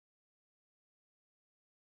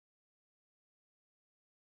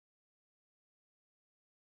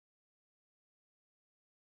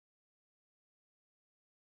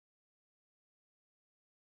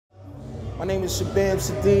My name is SHABAAM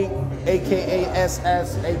SAHDEEQ, aka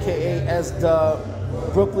SS, aka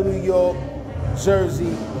S-Dub, Brooklyn, New York,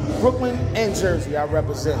 Jersey, Brooklyn and Jersey I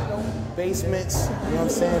represent. Basements, you know what I'm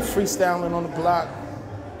saying, freestyling on the block.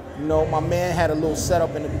 You know, my man had a little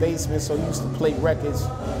setup in the basement, so he used to play records.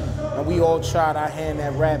 And we all tried our hand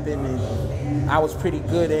at rapping, and I was pretty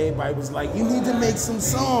good. Everybody was like, you need to make some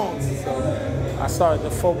songs. So I started to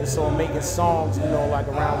focus on making songs, you know, like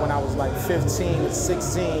around when I was like 15 or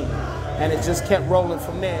 16. And it just kept rolling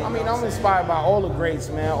from there. I mean, I'm inspired by all the greats,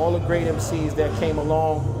 man, all the great MCs that came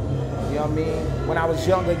along. You know what I mean? When I was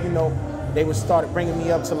younger, you know, they would start bringing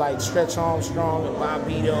me up to like Stretch Armstrong and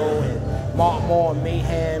Bobito and Mark Moore and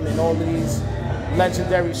Mayhem and all of these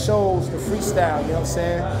legendary shows, the freestyle, you know what I'm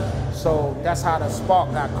saying? So that's how the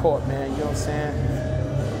spark got caught, man, you know what I'm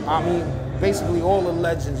saying? I mean, basically all the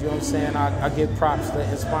legends, you know what I'm saying, I give props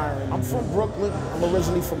to inspiring. I'm from Brooklyn. I'm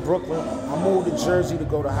originally from Brooklyn. I moved to Jersey to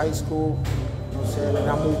go to high school, you know what I'm saying, and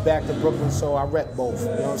I moved back to Brooklyn, so I rep both, you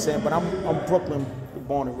know what I'm saying? But I'm Brooklyn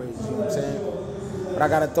born and raised, you know what I'm saying? But I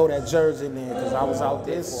gotta throw that Jersey in there because I was out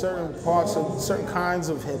there. Certain parts of, certain kinds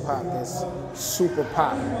of hip hop that's super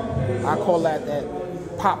pop. I call that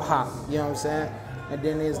pop hop, you know what I'm saying? And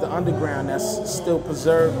then there's the underground that's still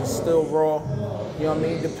preserved, it's still raw, you know what I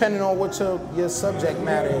mean? Depending on what your subject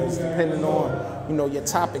matter is, depending on, you know, your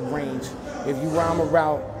topic range. If you rhyme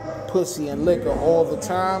about pussy and liquor all the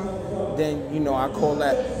time, then, you know, I call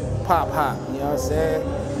that pop hop, you know what I'm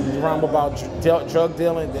saying? You rhyme about drug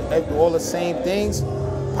dealing, all the same things,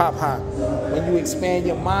 pop hop. When you expand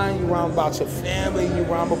your mind, you rhyme about your family, you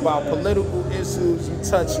rhyme about political issues, you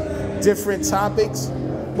touch different topics.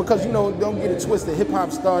 Because, you know, don't get it twisted, hip hop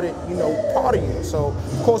started, you know, partying. So,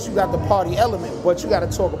 of course, you got the party element, but you got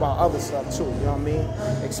to talk about other stuff too, you know what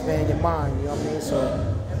I mean? Expand your mind, you know what I mean? So,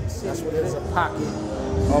 that's what it is, a pocket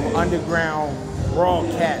of underground raw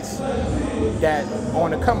cats that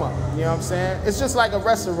on the come up, you know what I'm saying? It's just like a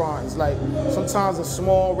restaurant. It's like sometimes the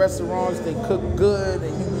small restaurants, they cook good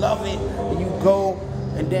and you love it and you go,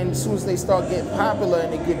 and then as soon as they start getting popular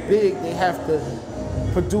and they get big, they have to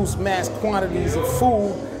produce mass quantities of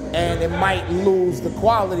food and it might lose the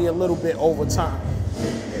quality a little bit over time.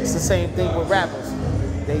 It's the same thing with rappers.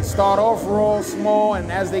 They start off raw, small,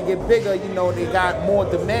 and as they get bigger, you know, they got more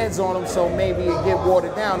demands on them, so maybe it get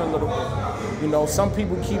watered down a little bit. You know, some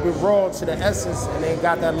people keep it raw to the essence and they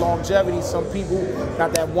got that longevity. Some people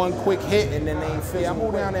got that one quick hit and then they ain't fit. I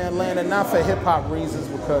moved down to Atlanta not for hip hop reasons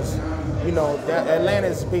because, you know, Atlanta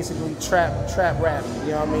is basically trap rap.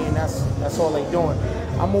 You know what I mean? That's all they doing.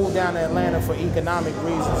 I moved down to Atlanta for economic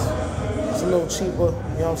reasons. It's a little cheaper,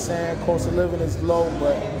 you know what I'm saying? Cost of living is low,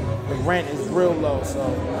 but the rent is real low, so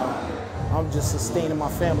I'm just sustaining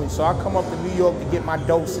my family. So I come up to New York to get my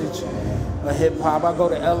dosage of hip hop. I go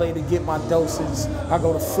to LA to get my dosage. I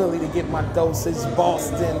go to Philly to get my dosage,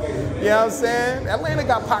 Boston. You know what I'm saying? Atlanta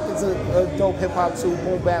got pockets of dope hip hop too,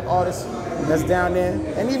 boom bap artists that's down there.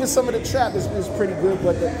 And even some of the trap is pretty good,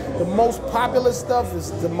 but the most popular stuff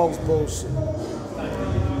is the most bullshit.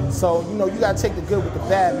 So, you know, you gotta take the good with the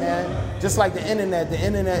bad, man. Just like the internet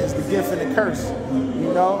is the gift and the curse.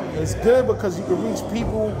 You know, it's good because you can reach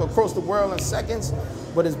people across the world in seconds,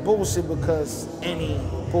 but it's bullshit because any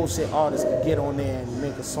bullshit artist can get on there and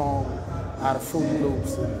make a song out of Fruity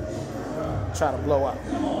Loops and try to blow up.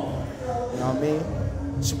 You know what I mean?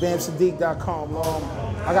 SHABAAMSAHDEEQ.com.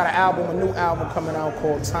 I got an album, a new album coming out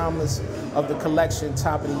called Timeless of the Collection,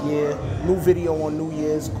 top of the year. New video on New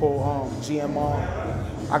Year's called GMR.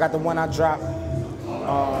 I got the one I dropped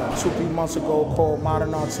 2-3 months ago called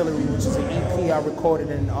Modern Artillery, which is an EP I recorded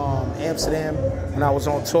in Amsterdam when I was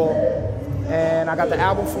on tour. And I got the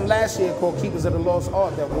album from last year called Keepers of the Lost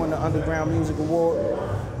Art that won the Underground Music Award.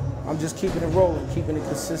 I'm just keeping it rolling, keeping it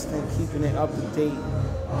consistent, keeping it up to date,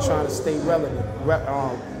 trying to stay relevant,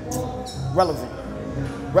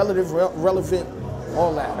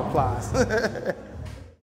 all that applies.